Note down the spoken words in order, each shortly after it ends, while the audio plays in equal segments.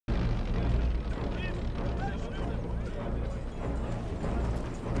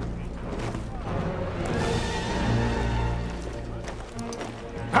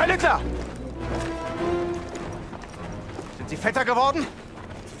Hitler! Sind Sie fetter geworden?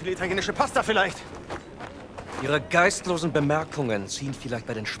 Zu viel italienische Pasta vielleicht? Ihre geistlosen Bemerkungen ziehen vielleicht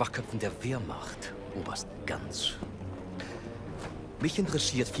bei den Schwachköpfen der Wehrmacht, Oberst Gantz. Mich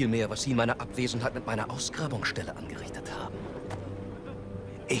interessiert vielmehr, was Sie in meiner Abwesenheit mit meiner Ausgrabungsstelle angerichtet haben.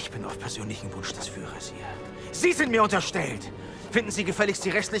 Ich bin auf persönlichen Wunsch des Führers hier. Sie sind mir unterstellt! Finden Sie gefälligst die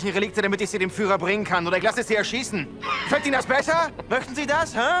restlichen Relikte, damit ich sie dem Führer bringen kann, oder ich lasse Sie erschießen. Gefällt Ihnen das besser? Möchten Sie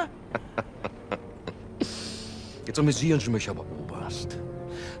das, hä? Jetzt amüsieren Sie mich aber, Oberst.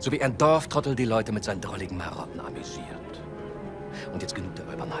 So wie ein Dorftrottel die Leute mit seinen drolligen Marotten amüsiert. Und jetzt genug der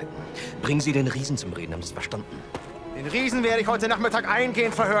Albernheiten. Bringen Sie den Riesen zum Reden, haben Sie es verstanden? Den Riesen werde ich heute Nachmittag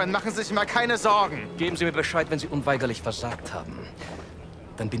eingehend verhören. Machen Sie sich mal keine Sorgen. Geben Sie mir Bescheid, wenn Sie unweigerlich versagt haben.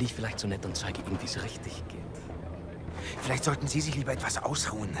 Dann bin ich vielleicht so nett und zeige Ihnen, wie es richtig geht. Vielleicht sollten Sie sich lieber etwas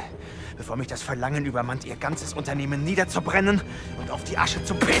ausruhen, bevor mich das Verlangen übermannt, Ihr ganzes Unternehmen niederzubrennen und auf die Asche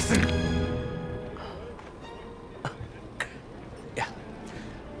zu pissen. Ja.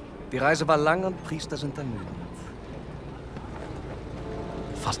 Die Reise war lang und Priester sind ermüdend.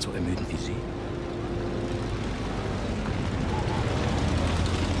 Fast so ermüdend wie Sie.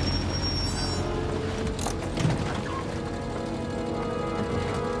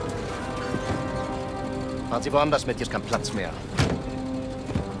 Fahren Sie woanders mit, hier ist kein Platz mehr.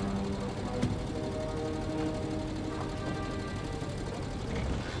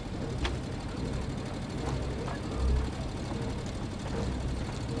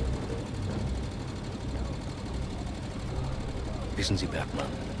 Wissen Sie, Bergmann,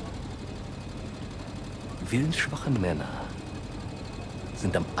 willensschwache Männer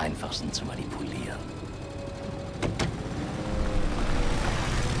sind am einfachsten zu manipulieren.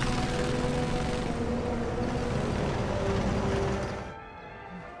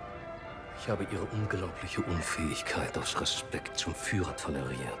 Ich habe Ihre unglaubliche Unfähigkeit aus Respekt zum Führer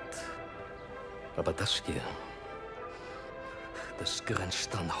toleriert. Aber das hier, das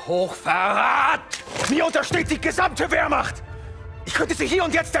grenzt an Hochverrat! Mir untersteht die gesamte Wehrmacht! Ich könnte sie hier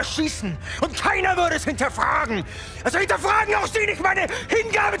und jetzt erschießen und keiner würde es hinterfragen! Also hinterfragen auch Sie nicht meine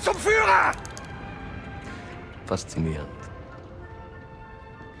Hingabe zum Führer! Faszinierend.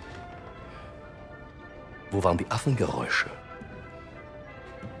 Wo waren die Affengeräusche?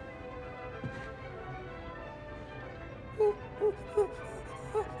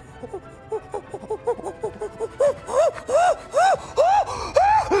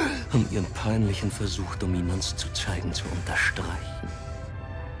 Um Ihren peinlichen Versuch, Dominanz zu zeigen, zu unterstreichen.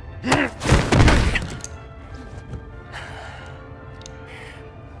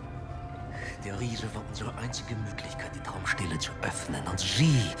 Der Riese war unsere einzige Möglichkeit, die Traumstele zu öffnen. Und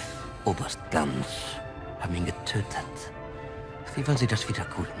Sie, Oberst Gantz, haben ihn getötet. Wie wollen Sie das wieder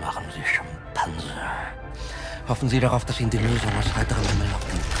gut machen, Sie Schimpanse? Hoffen Sie darauf, dass Ihnen die Lösung aus heiterem Himmel auf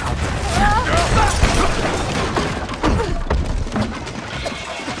den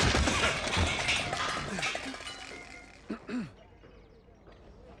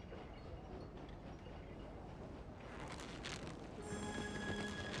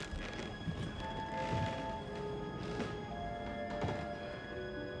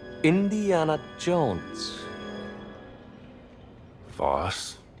Indiana Jones.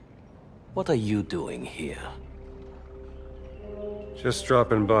 Boss? What are you doing here? Just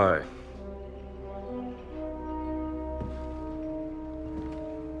dropping by.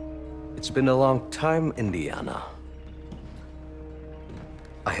 It's been a long time, Indiana.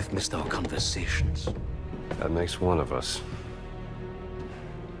 I have missed our conversations. That makes one of us.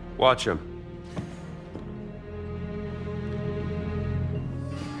 Watch him.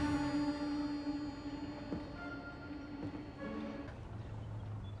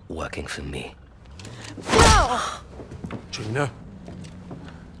 Working for me. No! Gina?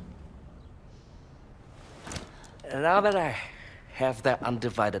 Now that I have their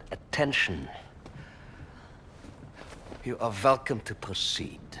undivided attention, you are welcome to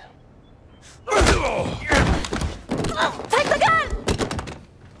proceed. Take the gun!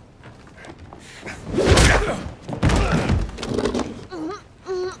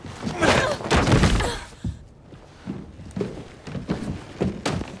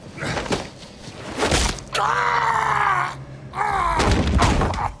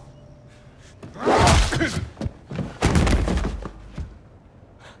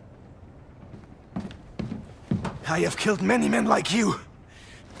 I have killed many men like you.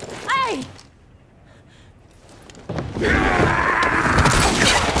 Hey!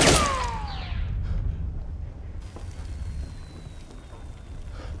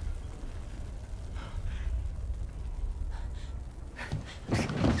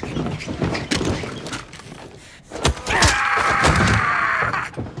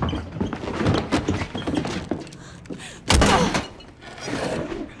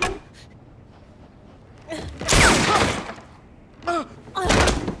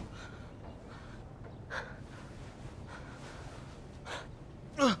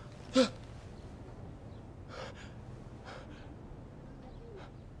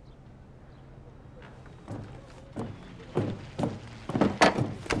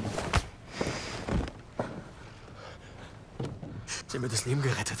 mir das Leben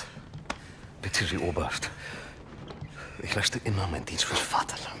gerettet. Bitte Sie, Oberst. Ich leiste immer meinen Dienst fürs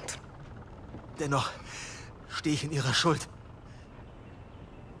Vaterland. Dennoch stehe ich in Ihrer Schuld.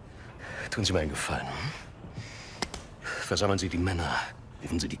 Tun Sie mir einen Gefallen. Versammeln Sie die Männer,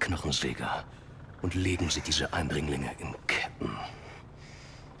 rufen Sie die Knochensäger und legen Sie diese Eindringlinge in Ketten.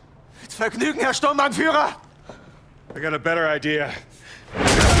 Mit Vergnügen, Herr Sturmbannführer! I got a better idea.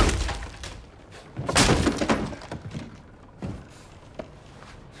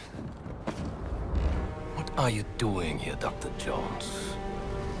 What are you doing here, Dr. Jones?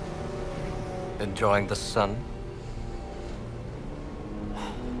 Enjoying the sun?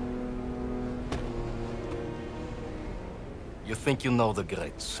 You think you know the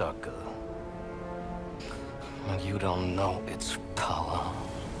Great Circle? Well, you don't know its power.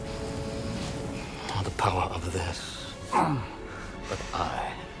 Or the power of this. But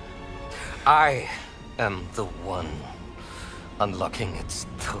I am the one unlocking its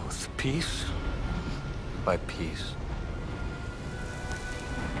truth, piece by piece.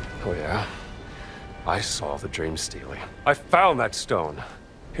 Oh, yeah? I saw the dream stealing. I found that stone.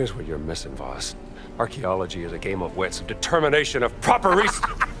 Here's what you're missing, Voss. Archaeology is a game of wits, of determination, of proper reason.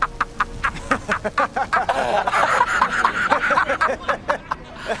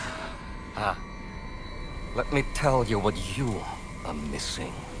 Let me tell you what you are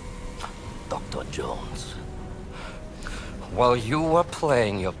missing, Dr. Jones. While you were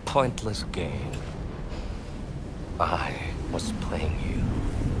playing your pointless game, I was playing you.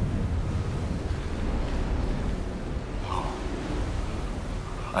 Oh,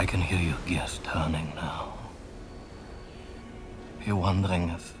 I can hear your gears turning now. You're wondering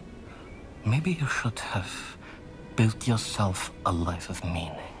if maybe you should have built yourself a life of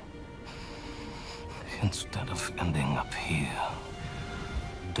meaning, instead of ending up here,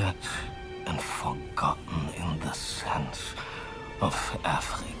 dead and forgotten in the sense of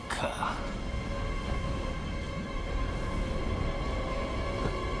Africa.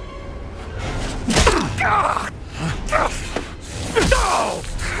 No!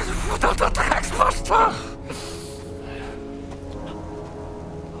 Dr. Drecksbuster!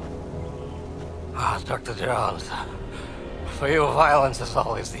 Ah, Dr. Jones. For you, violence is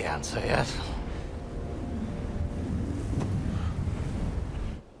always the answer, yes?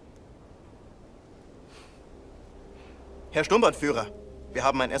 Herr Sturmbannführer, wir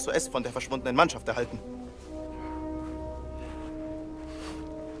haben ein SOS von der verschwundenen Mannschaft erhalten.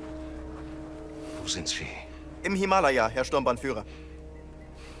 Wo sind Sie? Im Himalaya, Herr Sturmbannführer.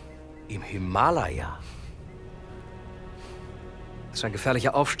 Im Himalaya? Das ist ein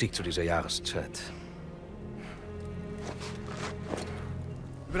gefährlicher Aufstieg zu dieser Jahreszeit.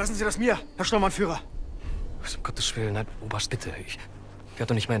 Überlassen Sie das mir, Herr Sturmbannführer. Was, um Gottes Willen, nein, Oberst, bitte. Ich werde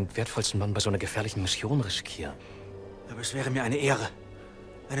doch nicht meinen wertvollsten Mann bei so einer gefährlichen Mission riskieren. Aber es wäre mir eine Ehre,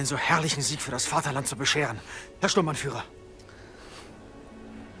 einen so herrlichen Sieg für das Vaterland zu bescheren, Herr Sturmbannführer.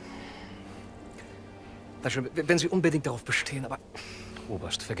 Wenn Sie unbedingt darauf bestehen, aber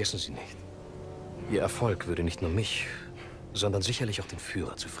Oberst, vergessen Sie nicht. Ihr Erfolg würde nicht nur mich, sondern sicherlich auch den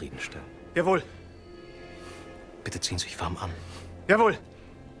Führer zufriedenstellen. Jawohl. Bitte ziehen Sie sich warm an. Jawohl.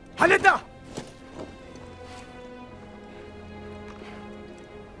 Herr Lindner!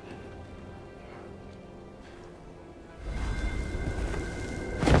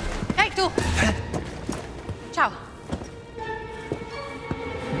 Hey, du! Ciao.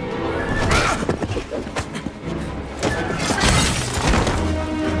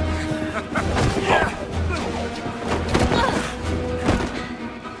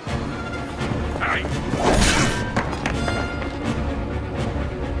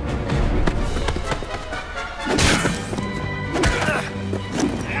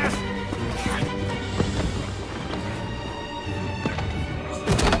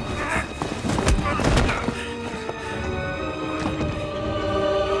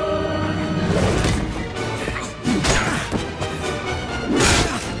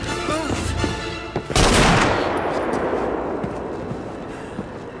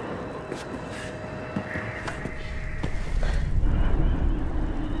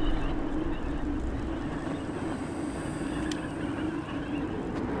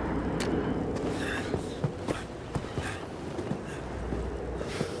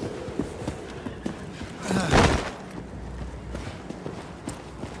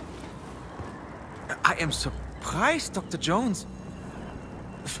 I am surprised, Dr. Jones.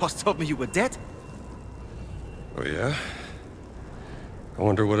 Voss told me you were dead. Oh, yeah? I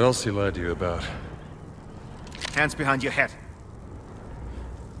wonder what else he lied to you about. Hands behind your head.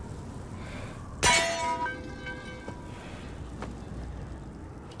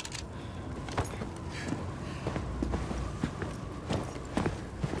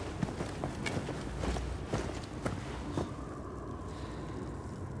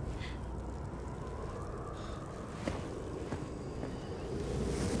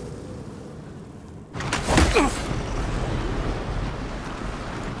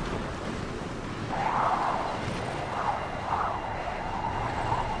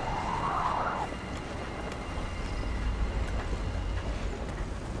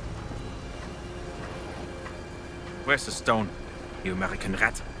 Where's the stone, you American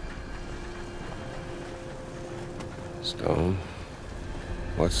rat? Stone?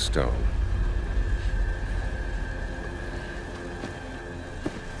 What stone?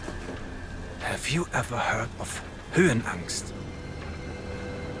 Have you ever heard of Höhenangst?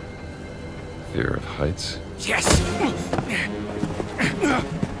 Fear of heights? Yes!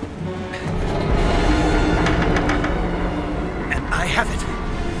 And I have it.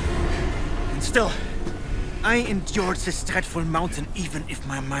 And still, I endured this dreadful mountain even if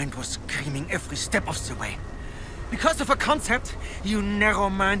my mind was screaming every step of the way. Because of a concept you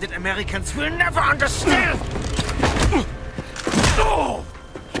narrow-minded Americans will never understand! Oh!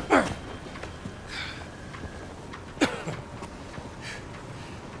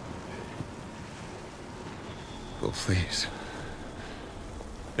 Well, please.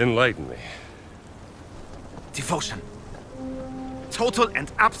 Enlighten me. Devotion. Total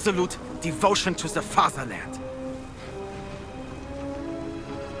and absolute devotion to the fatherland.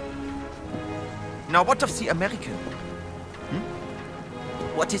 Now, what of the American?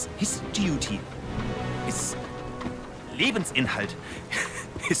 What is his duty? His Lebensinhalt?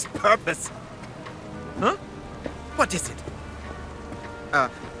 His purpose? Huh? What is it?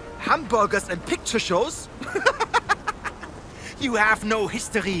 Hamburgers and picture shows? You have no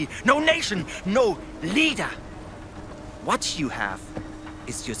history, no nation, no leader. What you have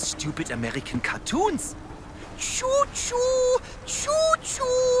is your stupid American cartoons. Choo choo, choo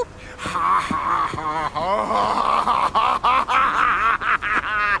choo. Ha ha ha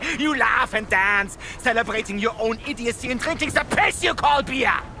ha. You laugh and dance, celebrating your own idiocy and drinking the piss you call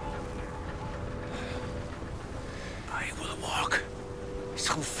beer. I will walk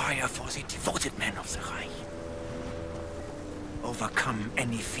through fire for the devoted men of the Reich. Overcome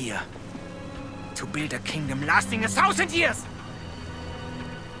any fear to build a kingdom lasting 1,000 years.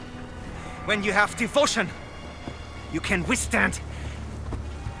 When you have devotion, you can withstand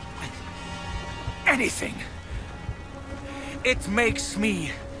anything. It makes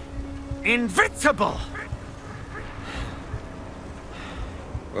me invincible.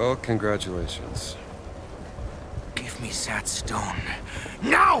 Well, congratulations. Give me that stone.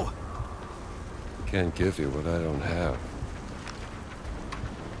 Now! Can't give you what I don't have.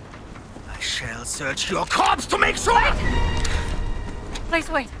 I shall search your corpse to make sure! Wait! Please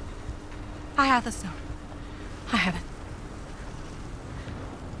wait. I have the stone. I have it.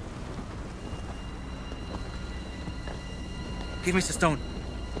 Give me the stone.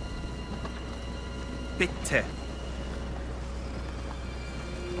 Bitte.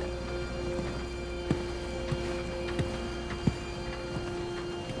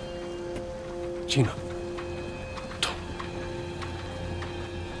 Gina.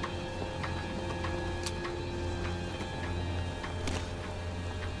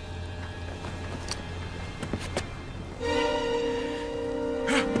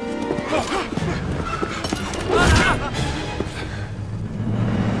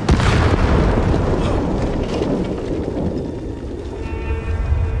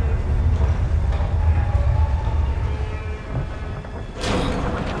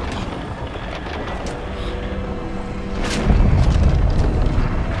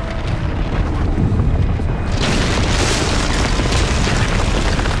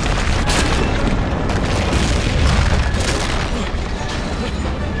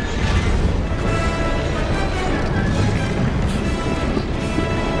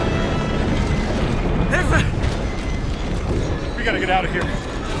 We gotta get out of here.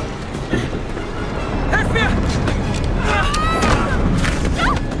 Help me!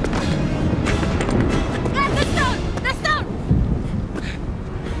 Grab the stone! The stone!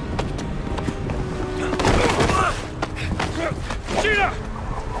 Gina!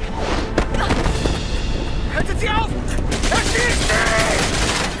 Haltet sie auf! Erschießt sie!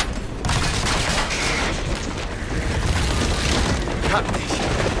 Hab dich!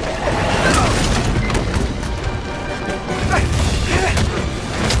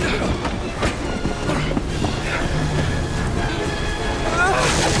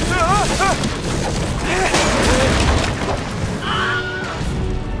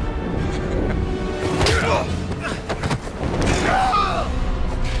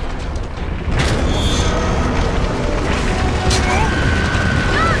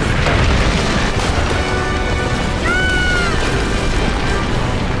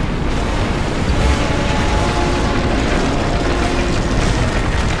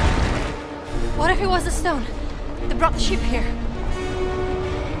 What if it was the stone that brought the ship here?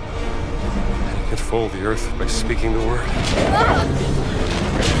 You can fold the earth by speaking the word.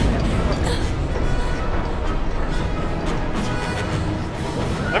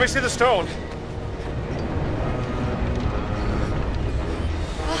 Let me see the stone.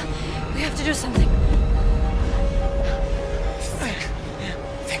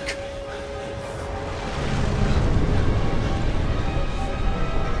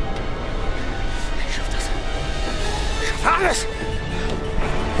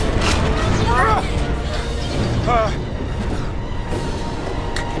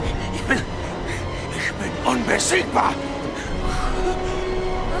 unbesiegbar!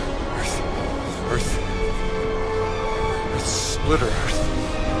 Earth. Earth splitter Earth.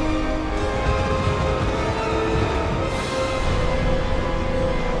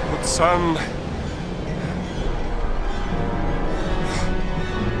 With some...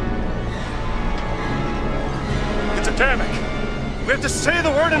 It's Adamic! We have to say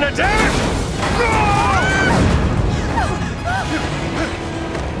the word in Adamic!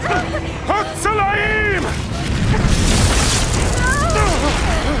 Hatsalaim!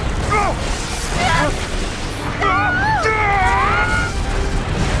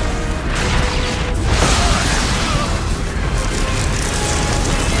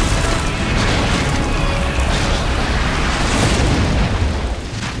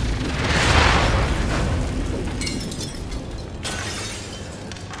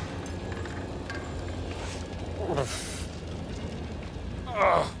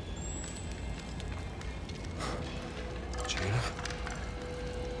 Gina?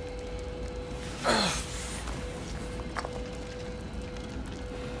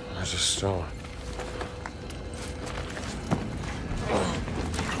 There's a stone.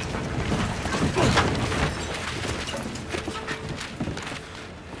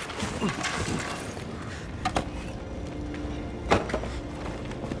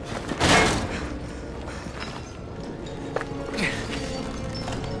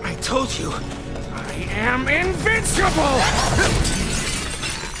 I told you, I am invincible!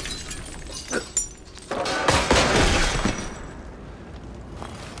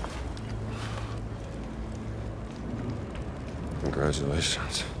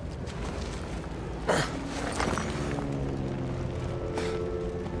 Congratulations.